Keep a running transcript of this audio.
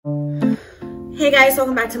Hey guys,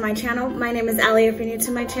 welcome back to my channel. My name is Allie if you're new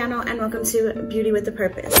to my channel, and welcome to Beauty with a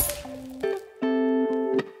Purpose.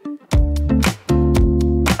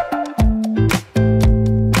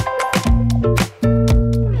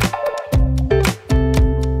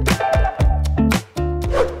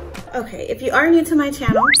 Okay, if you are new to my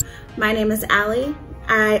channel, my name is Allie.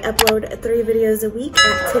 I upload 3 videos a week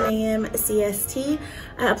at 10 a.m. CST.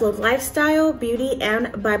 I upload lifestyle, beauty,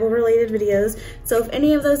 and Bible related videos. So if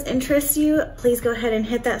any of those interest you, please go ahead and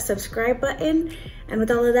hit that subscribe button. And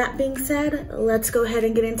with all of that being said, let's go ahead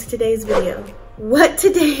and get into today's video. What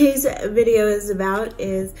today's video is about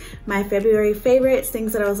is my February favorites,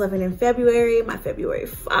 things that I was loving in February, my February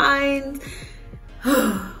finds.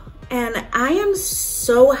 And I am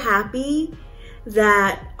so happy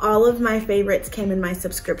that all of my favorites came in my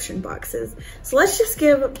subscription boxes. So let's just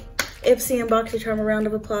give Ipsy and Boxy Charm a round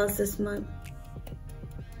of applause this month.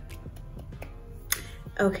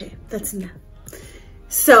 Okay, that's enough.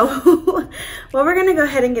 So what we're gonna go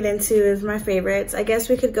ahead and get into is my favorites. I guess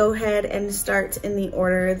we could go ahead and start in the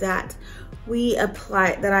order that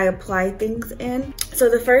I apply things in. So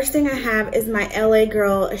the first thing I have is my LA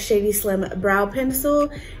Girl Shady Slim Brow Pencil.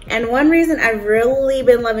 And one reason I've really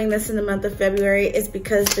been loving this in the month of February is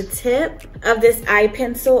because the tip of this eye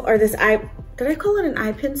pencil, or this did I call it an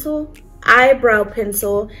eye pencil? Eyebrow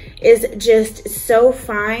pencil is just so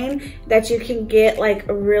fine that you can get like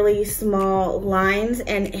really small lines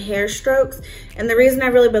and hair strokes. And the reason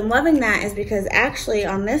I've really been loving that is because actually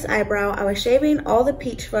on this eyebrow, I was shaving all the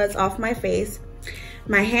peach fuzz off my face.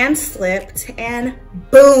 My hand slipped and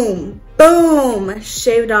boom, boom,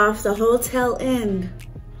 shaved off the whole tail end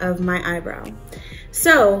of my eyebrow.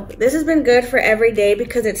 So this has been good for every day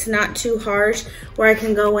because it's not too harsh, where I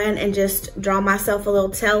can go in and just draw myself a little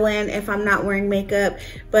tail end if I'm not wearing makeup.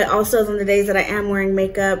 But also on the days that I am wearing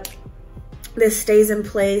makeup, this stays in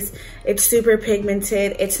place. It's super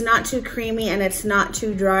pigmented. It's not too creamy and it's not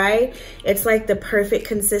too dry. It's like the perfect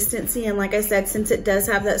consistency. And like I said, since it does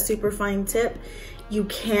have that super fine tip, you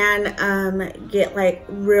can get like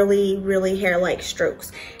really, really hair-like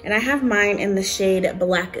strokes. And I have mine in the shade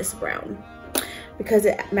Blackest Brown, because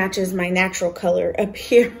it matches my natural color up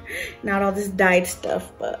here. Not all this dyed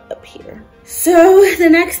stuff, but up here. So the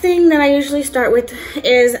next thing that I usually start with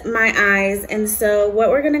is my eyes. And so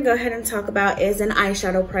what we're gonna go ahead and talk about is an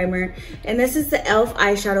eyeshadow primer. And this is the e.l.f.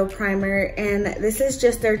 eyeshadow primer. And this is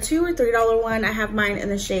just their $2 or $3 one. I have mine in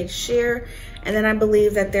the shade Sheer. And then I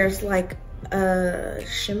believe that there's like a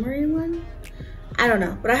shimmery one. I don't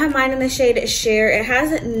know, but I have mine in the shade Sheer. It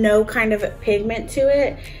has no kind of pigment to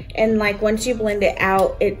it, and like once you blend it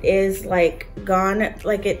out, it is like gone.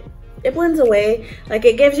 Like it blends away. Like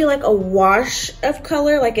it gives you like a wash of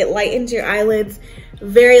color. Like it lightens your eyelids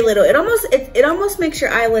very little. It almost makes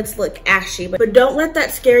your eyelids look ashy, but don't let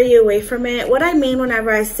that scare you away from it. What I mean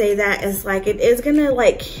whenever I say that is like it is gonna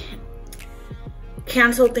like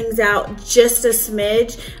cancel things out just a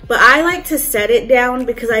smidge, but I like to set it down,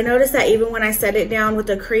 because I notice that even when I set it down with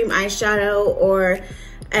a cream eyeshadow or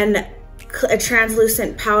a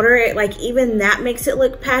translucent powder, it like even that makes it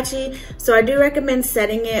look patchy. So I do recommend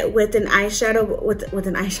setting it with an eyeshadow,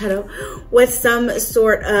 with some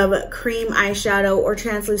sort of cream eyeshadow or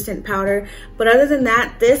translucent powder. But other than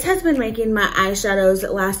that, this has been making my eyeshadows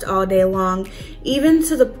last all day long, even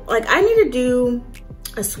to the like I need to do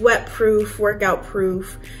a sweat proof, workout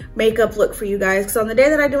proof makeup look for you guys, because on the day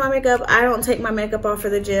that I do my makeup, I don't take my makeup off for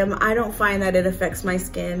the gym. I don't find that it affects my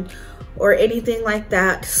skin or anything like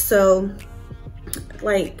that, so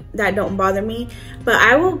like that don't bother me. But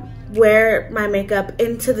I will wear my makeup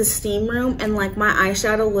into the steam room and like my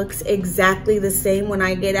eyeshadow looks exactly the same when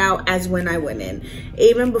I get out as when I went in.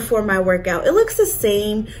 Even before my workout, it looks the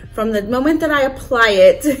same from the moment that I apply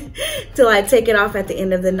it till I take it off at the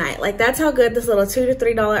end of the night. Like that's how good this little $2 to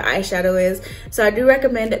 $3 eyeshadow is. So I do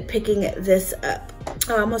recommend picking this up.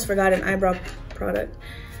 Oh, I almost forgot an eyebrow product.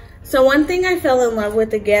 So one thing I fell in love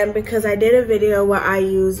with again, because I did a video where I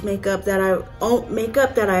use makeup that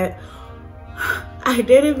I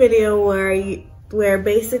did a video where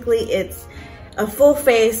basically it's a full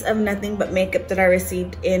face of nothing but makeup that I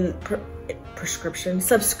received in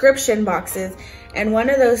subscription boxes. And one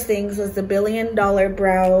of those things was the $1 Billion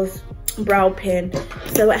brow pen.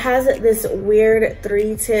 So it has this weird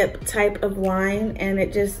 3-tip type of line, and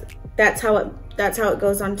it just, that's how it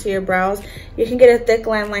goes onto your brows. You can get a thick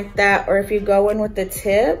line like that, or if you go in with the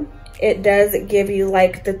tip, it does give you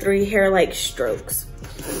like the 3 hair-like strokes.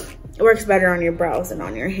 It works better on your brows than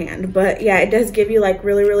on your hand, but yeah, it does give you like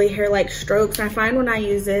really, really hair-like strokes. And I find when I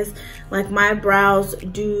use this, like my brows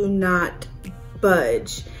do not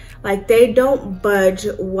budge. Like, they don't budge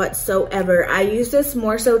whatsoever. I use this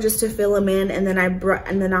more so just to fill them in, and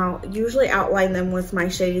then I'll usually outline them with my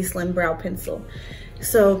Shady Slim Brow Pencil.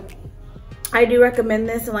 So I do recommend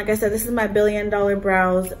this, and like I said, this is my $1 Billion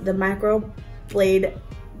Brows, the Microblade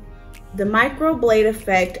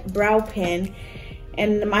Effect Brow Pen,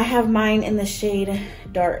 and I have mine in the shade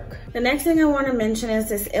Dark. The next thing I want to mention is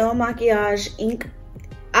this Makiage Ink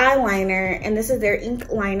eyeliner, and this is their ink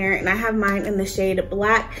liner, and I have mine in the shade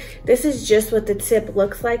Black. This is just what the tip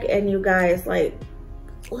looks like, and you guys, like,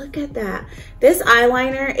 look at that. This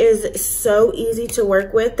eyeliner is so easy to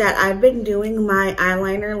work with that I've been doing my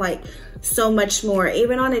eyeliner like so much more.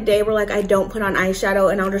 Even on a day where like I don't put on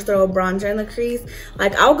eyeshadow and I'll just throw a bronzer in the crease,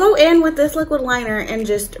 like I'll go in with this liquid liner and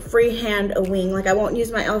just freehand a wing. Like I won't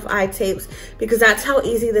use my e.l.f. eye tapes because that's how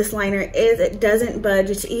easy this liner is. It doesn't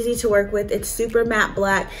budge. It's easy to work with. It's super matte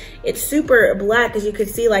black. It's super black, as you can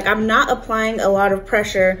see. Like I'm not applying a lot of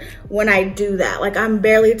pressure when I do that. Like I'm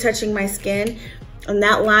barely touching my skin. And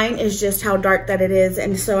that line is just how dark that it is.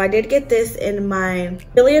 And so I did get this in my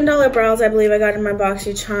 $1 Billion Brows. I believe I got in my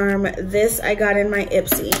BoxyCharm. This I got in my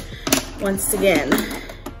Ipsy. Once again,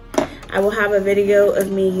 I will have a video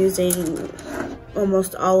of me using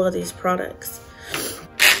almost all of these products.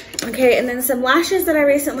 Okay, and then some lashes that I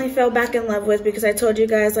recently fell back in love with, because I told you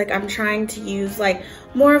guys like I'm trying to use like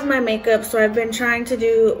more of my makeup. So I've been trying to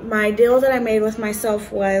do, my deal that I made with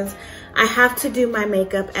myself was I have to do my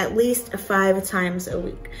makeup at least 5 times a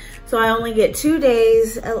week. So I only get 2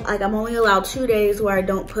 days, like I'm only allowed 2 days where I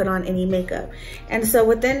don't put on any makeup. And so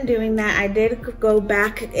within doing that, I did go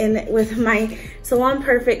back in with my Salon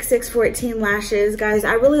Perfect 614 lashes. Guys,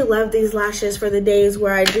 I really love these lashes for the days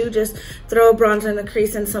where I do just throw a bronzer in the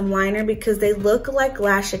crease and some liner, because they look like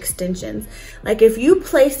lash extensions. Like if you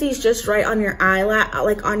place these just right on your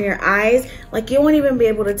like on your eyes, like you won't even be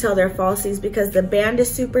able to tell they're falsies, because the band is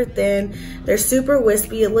super thin, they're super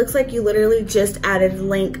wispy. It looks like you literally just added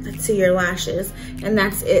length to your lashes, and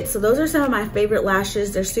that's it. So those are some of my favorite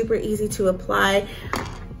lashes. They're super easy to apply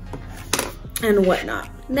and whatnot.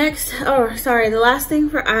 Next, oh sorry, the last thing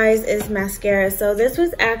for eyes is mascara. So this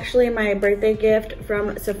was actually my birthday gift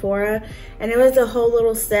from Sephora, and it was a whole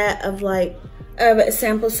little set of like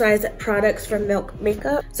sample size products from Milk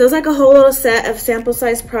Makeup. So it's like a whole little set of sample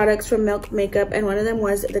size products from Milk Makeup, and one of them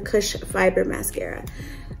was the Kush Fiber Mascara.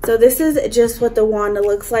 So this is just what the wand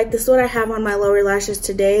looks like. This is what I have on my lower lashes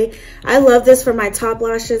today. I love this for my top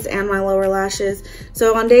lashes and my lower lashes.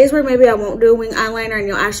 So on days where maybe I won't do a wing eyeliner and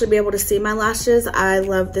you'll actually be able to see my lashes, I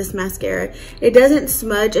love this mascara. It doesn't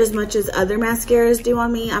smudge as much as other mascaras do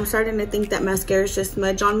on me. I'm starting to think that mascaras just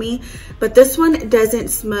smudge on me, but this one doesn't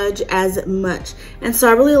smudge as much. And so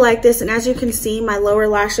I really like this. And as you can see, my lower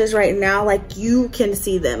lashes right now, like you can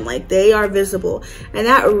see them, like they are visible. And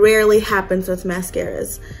that rarely happens with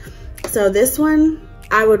mascaras. So this one,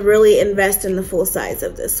 I would really invest in the full size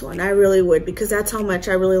of this one. I really would, because that's how much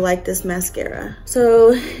I really like this mascara.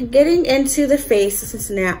 So getting into the face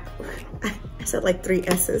now, I said like 3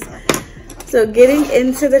 S's. So getting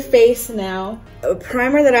into the face now, a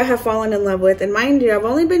primer that I have fallen in love with, and mind you, I've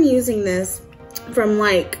only been using this from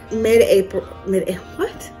like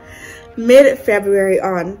mid-February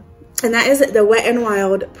on, and that is the Wet n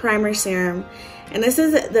Wild Primer Serum. And this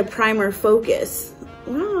is the Primer Focus.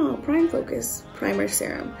 Wow, Prime Focus Primer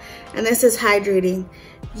Serum. And this is Hydrating.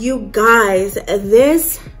 You guys,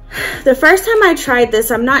 the first time I tried this,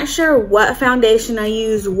 I'm not sure what foundation I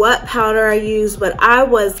used, what powder I used, but I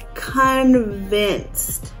was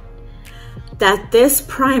convinced that this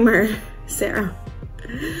primer serum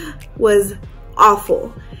was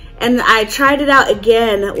awful. And I tried it out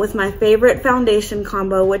again with my favorite foundation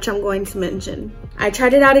combo, which I'm going to mention. I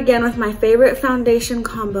tried it out again with my favorite foundation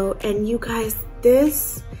combo, and you guys,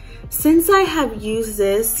 since I have used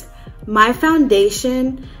this, my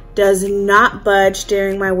foundation does not budge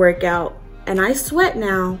during my workout, and I sweat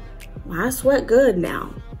now. I sweat good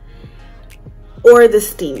now. Or the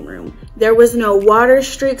steam room. There was no water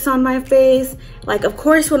streaks on my face. Like, of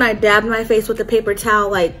course, when I dabbed my face with the paper towel,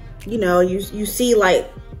 like, you know, you see, like,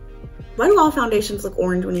 why do all foundations look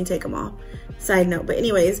orange when you take them off? Side note, but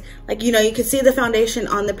anyways, like, you know, you can see the foundation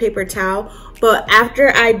on the paper towel, but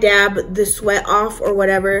after I dab the sweat off or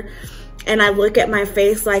whatever, and I look at my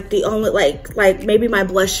face, like the only, like maybe my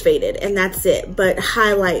blush faded and that's it, but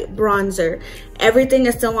highlight, bronzer, everything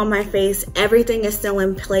is still on my face, everything is still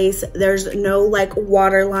in place. There's no like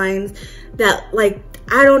water lines that, like,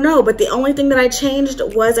 I don't know, but the only thing that I changed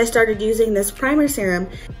was I started using this primer serum.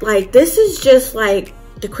 Like, this is just like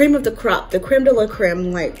the cream of the crop, the creme de la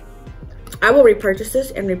creme. Like, I will repurchase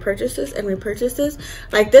this and repurchase this and repurchase this.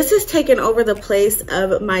 Like, this has taken over the place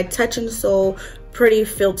of my Touch in Sol Pretty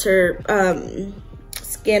Filter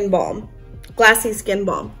skin balm, glassy skin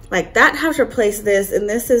balm. Like, that has replaced this, and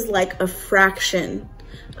this is like a fraction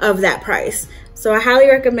of that price. So I highly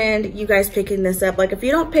recommend you guys picking this up. Like, if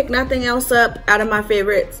you don't pick nothing else up out of my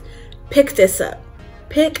favorites, pick this up.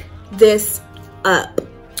 Pick this up.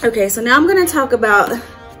 Okay, so now I'm gonna talk about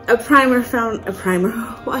a primer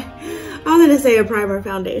why? I'm gonna say a primer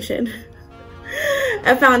foundation.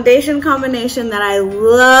 A foundation combination that I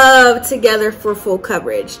love together for full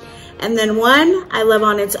coverage. And then one I love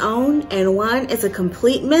on its own, and one is a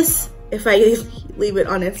complete miss if I leave it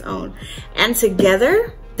on its own. And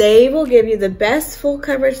together, they will give you the best full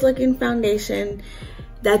coverage looking foundation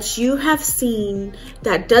that you have seen,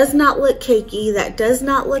 that does not look cakey, that does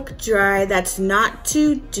not look dry, that's not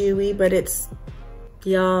too dewy, but it's,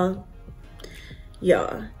 y'all.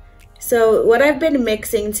 So what I've been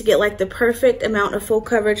mixing to get like the perfect amount of full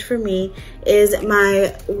coverage for me is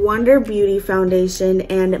my Wonder Beauty foundation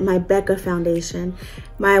and my Becca foundation.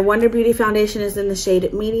 My Wonder Beauty foundation is in the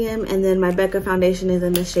shade Medium, and then my Becca foundation is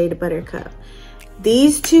in the shade Buttercup.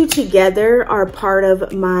 These two together are part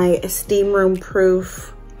of my steam room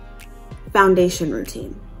proof foundation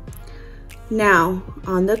routine. Now,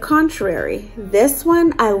 on the contrary, this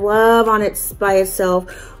one I love on its by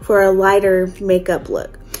itself for a lighter makeup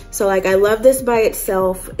look. So like, I love this by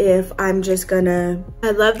itself if I'm just gonna,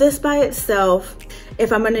 I love this by itself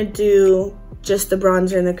if I'm gonna do just the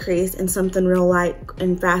bronzer and the crease and something real light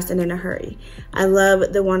and fast and in a hurry. I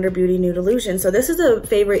love the Wonder Beauty Nude Illusion. So this is a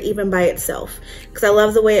favorite even by itself because I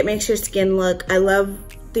love the way it makes your skin look. I love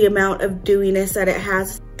the amount of dewiness that it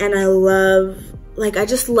has, and I love, like, I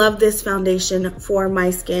just love this foundation for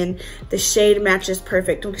my skin. The shade matches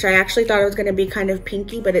perfect, which I actually thought it was gonna be kind of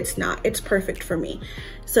pinky, but it's not. It's perfect for me.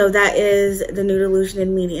 So that is the Nude Illusion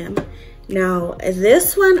in Medium. Now,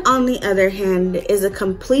 this one, on the other hand, is a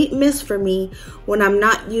complete miss for me when I'm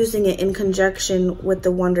not using it in conjunction with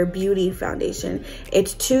the Wonder Beauty foundation.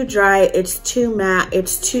 It's too dry, it's too matte,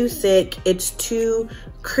 it's too thick, it's too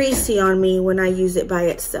creasy on me when I use it by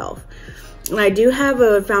itself. And I do have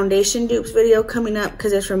a foundation dupes video coming up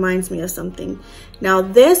because this reminds me of something. Now,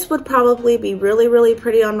 this would probably be really, really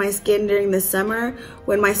pretty on my skin during the summer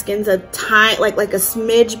when my skin's a tiny, like a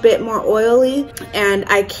smidge bit more oily, and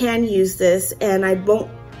I can use this and I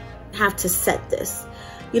won't have to set this.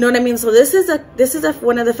 You know what I mean? So this is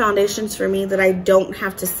one of the foundations for me that I don't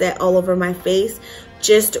have to set all over my face,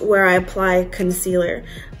 just where I apply concealer.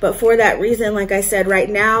 But for that reason, like I said, right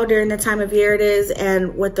now during the time of year it is,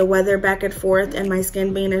 and with the weather back and forth and my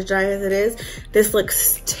skin being as dry as it is, this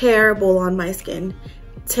looks terrible on my skin.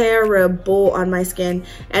 Terrible on my skin.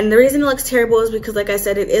 And the reason it looks terrible is because, like I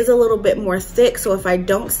said, it is a little bit more thick, so if I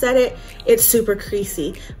don't set it, it's super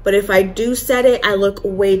creasy. But if I do set it, I look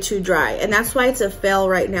way too dry, and that's why it's a fail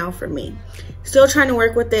right now for me. Still trying to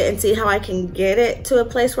work with it and see how I can get it to a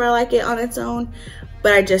place where I like it on its own,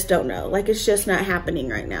 but I just don't know. Like, it's just not happening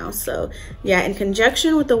right now. So yeah, in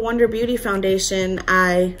conjunction with the Wonder Beauty foundation,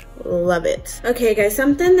 I love it. Okay guys,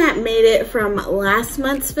 something that made it from last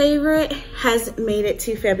month's favorite has made it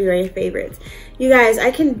to February favorites. You guys,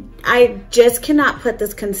 I just cannot put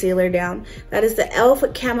this concealer down. That is the e.l.f.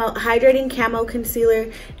 Camo Hydrating Camo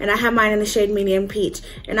Concealer, and I have mine in the shade Medium Peach.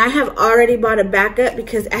 And I have already bought a backup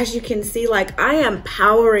because, as you can see, like, I am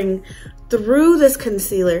powering through this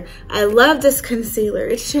concealer. I love this concealer.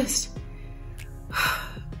 It's just,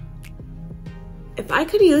 if I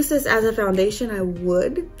could use this as a foundation, I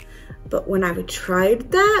would. But when I've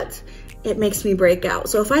tried that, it makes me break out.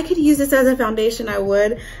 So if I could use this as a foundation, I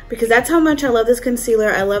would, because that's how much I love this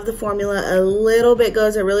concealer. I love the formula. A little bit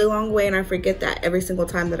goes a really long way, and I forget that every single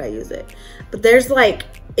time that I use it. But there's like,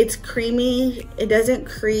 it's creamy. It doesn't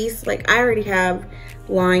crease. Like, I already have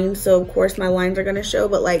lines, so of course my lines are gonna show,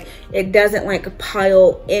 but like, it doesn't like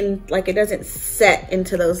pile in, like it doesn't set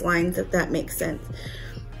into those lines, if that makes sense.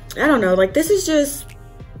 I don't know, like, this is just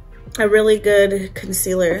a really good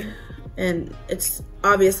concealer, and it's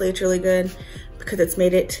obviously it's really good because it's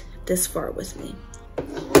made it this far with me.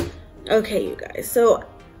 Okay, you guys, so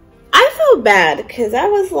I feel bad because I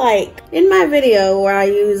was like, in my video where I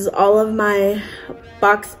use all of my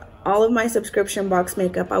subscription box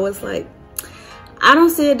makeup, I was like, I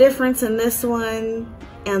don't see a difference in this one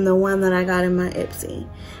and the one that I got in my Ipsy,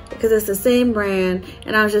 because it's the same brand,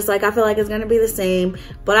 and I was just like, I feel like it's gonna be the same.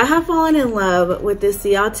 But I have fallen in love with this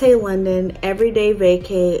Ciate London Everday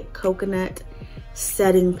Vacay Coconut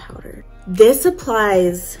Setting Powder. This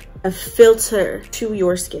applies a filter to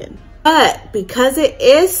your skin, but because it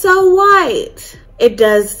is so white, it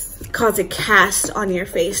does cause a cast on your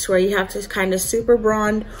face where you have to kind of super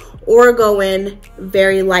bronze or go in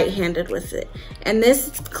very light-handed with it. And this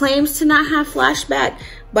claims to not have flashback,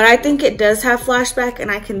 but I think it does have flashback,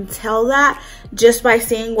 and I can tell that just by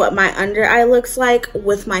seeing what my under eye looks like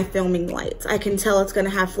with my filming lights. I can tell it's gonna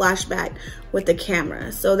have flashback with the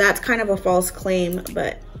camera. So that's kind of a false claim,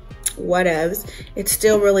 but whatevs. It's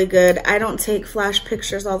still really good. I don't take flash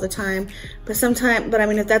pictures all the time, but I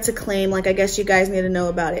mean, if that's a claim, like, I guess you guys need to know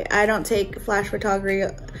about it. I don't take flash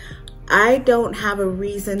photography. I don't have a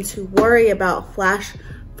reason to worry about flash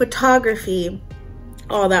photography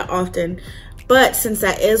all that often, but since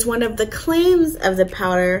that is one of the claims of the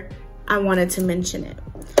powder, I wanted to mention it.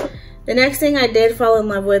 The next thing I did fall in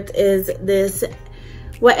love with is this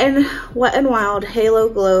Wet n Wild Halo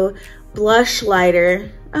Glow Blush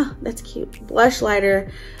Lighter. Oh, that's cute. Blush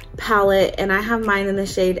Lighter palette, and I have mine in the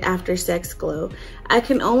shade After Sex Glow. I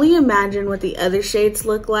can only imagine what the other shades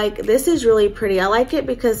look like. This is really pretty. I like it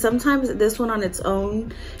because sometimes this one on its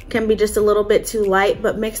own can be just a little bit too light,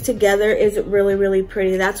 but mixed together is really, really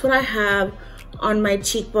pretty. That's what I have on my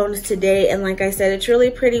cheekbones today, and like I said, it's really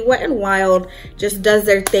pretty. Wet n Wild just does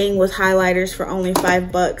their thing with highlighters for only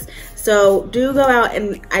 $5. So do go out,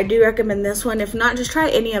 and I do recommend this one. If not, just try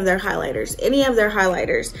any of their highlighters,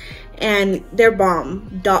 and they're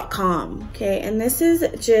bomb.com. Okay, and this is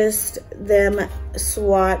just them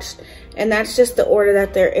swatched, and that's just the order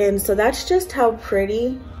that they're in. So that's just how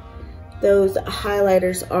pretty those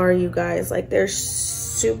highlighters are, you guys. Like, they're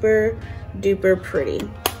super duper pretty.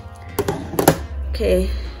 Okay,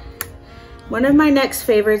 one of my next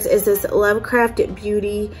favorites is this LoveCraft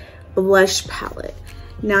Beauty Blush Palette.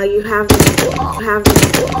 Now you have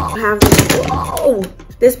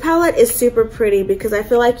this palette is super pretty because I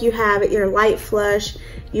feel like you have your light flush,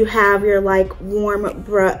 you have your like warm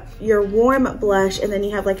blush, and then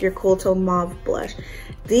you have like your cool tone mauve blush.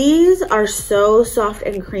 These are so soft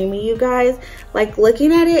and creamy, you guys. Like,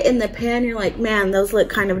 looking at it in the pan, you're like, man, those look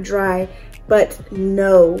kind of dry. But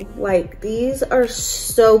no, like, these are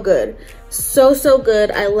so good. So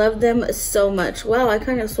good. I love them so much. Wow, I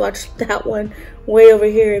kind of swatched that one way over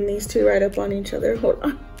here and these two right up on each other. Hold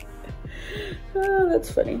on. Oh,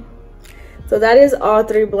 that's funny. So that is all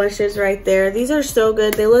 3 blushes right there. These are so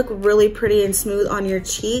good. They look really pretty and smooth on your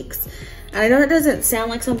cheeks. And I know it doesn't sound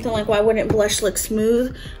like something like, why wouldn't blush look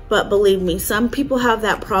smooth? But believe me, some people have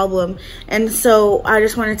that problem. And so I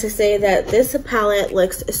just wanted to say that this palette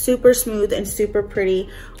looks super smooth and super pretty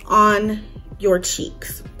on your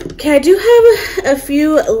cheeks. Okay, I do have a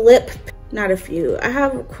few I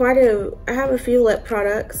have a few lip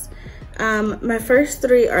products. My first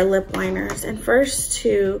 3 are lip liners, and first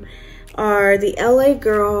 2 are the LA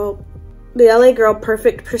Girl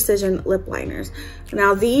Perfect Precision lip liners.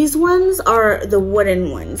 Now these ones are the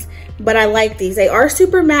wooden ones, but I like these. They are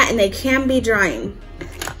super matte and they can be drying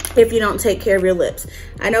if you don't take care of your lips.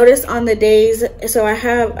 I noticed on the days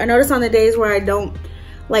where I don't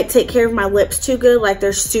like take care of my lips too good, like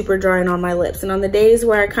they're super drying on my lips. And on the days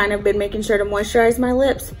where I kind of been making sure to moisturize my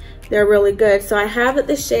lips, they're really good. So I have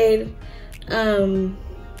the shade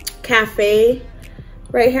Cafe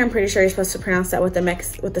right here. I'm pretty sure you're supposed to pronounce that with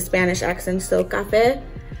the Spanish accent. So Cafe.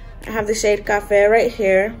 I have the shade Cafe right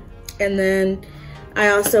here. And then I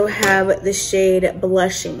also have the shade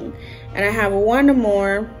Blushing. And I have one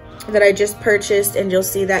more that I just purchased, and you'll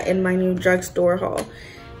see that in my new drugstore haul.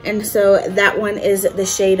 And so that one is the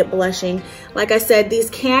shade Blushing. Like I said, these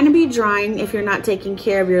can be drying if you're not taking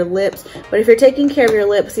care of your lips. But if you're taking care of your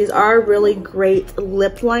lips, these are really great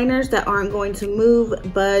lip liners that aren't going to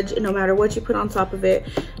move, budge, no matter what you put on top of it.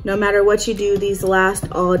 No matter what you do, these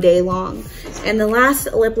last all day long. And the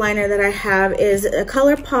last lip liner that I have is a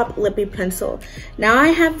Colourpop Lippie pencil. Now I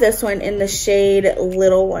have this one in the shade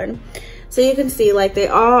Little One. So you can see, like, they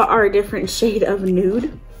all are a different shade of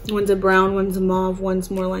nude. One's a brown, one's a mauve, one's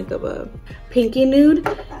more like of a pinky nude.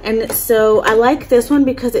 And so I like this one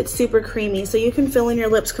because it's super creamy. So you can fill in your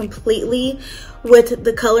lips completely with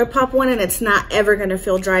the Colourpop one, and it's not ever going to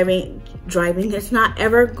feel driving. It's not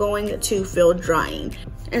ever going to feel drying.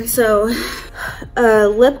 And so a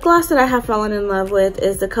lip gloss that I have fallen in love with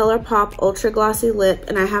is the Colourpop Ultra Glossy Lip,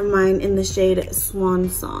 and I have mine in the shade Swan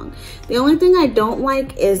Song. The only thing I don't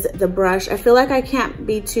like is the brush. I feel like I can't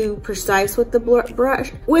be too precise with the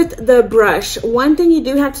brush. One thing you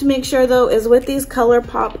do have to make sure though is with these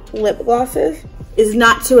Colourpop lip glosses is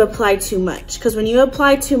not to apply too much, because when you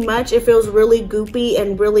apply too much, it feels really goopy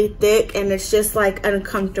and really thick, and it's just like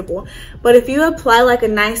uncomfortable. But if you apply like a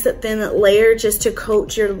nice thin layer just to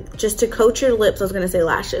coat your lips, I was gonna say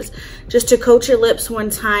lashes, just to coat your lips one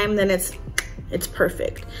time, then it's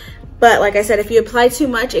perfect. But like I said, if you apply too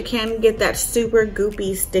much, it can get that super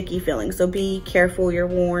goopy, sticky feeling. So be careful, you're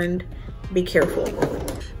warned, be careful.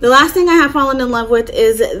 The last thing I have fallen in love with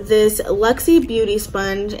is this Luxie beauty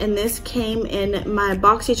sponge, and this came in my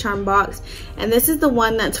BoxyCharm box, and this is the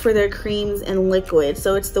one that's for their creams and liquids.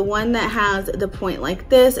 So it's the one that has the point like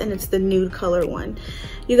this, and it's the nude color one.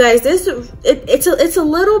 You guys, it's a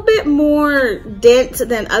little bit more dense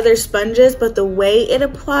than other sponges, but the way it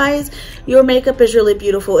applies your makeup is really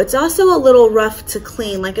beautiful. It's also a little rough to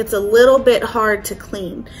clean, like it's a little bit hard to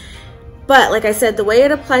clean. But like I said, the way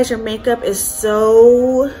it applies your makeup is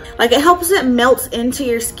so, like, it helps it melt into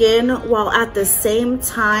your skin while at the same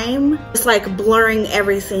time it's like blurring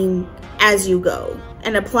everything as you go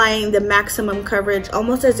and applying the maximum coverage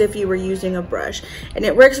almost as if you were using a brush. And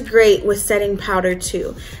it works great with setting powder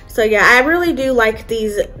too. So yeah, I really do like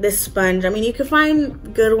this sponge. I mean, you can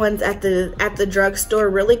find good ones at the drugstore,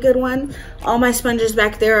 really good one. All my sponges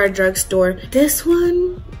back there are drugstore. This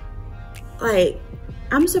one, like,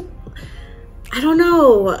 I don't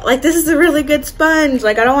know, like, this is a really good sponge.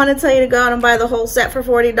 Like, I don't want to tell you to go out and buy the whole set for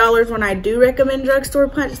 $40 when I do recommend drugstore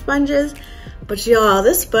sponges, but y'all,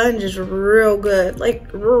 this sponge is real good, like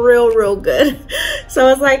real good. So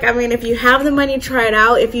it's like, I mean, if you have the money, try it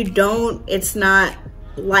out. If you don't, it's not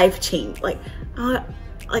life-changing. Like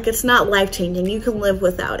it's not life-changing. You can live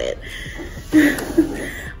without it.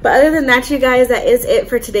 But other than that, you guys, that is it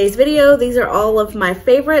for today's video. These are all of my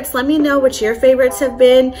favorites. Let me know what your favorites have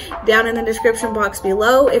been down in the description box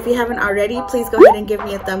below. If you haven't already, please go ahead and give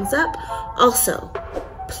me a thumbs up. Also,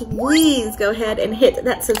 please go ahead and hit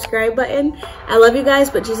that subscribe button. I love you guys,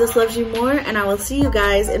 but Jesus loves you more, and I will see you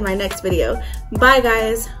guys in my next video. Bye,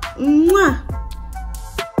 guys. Mwah.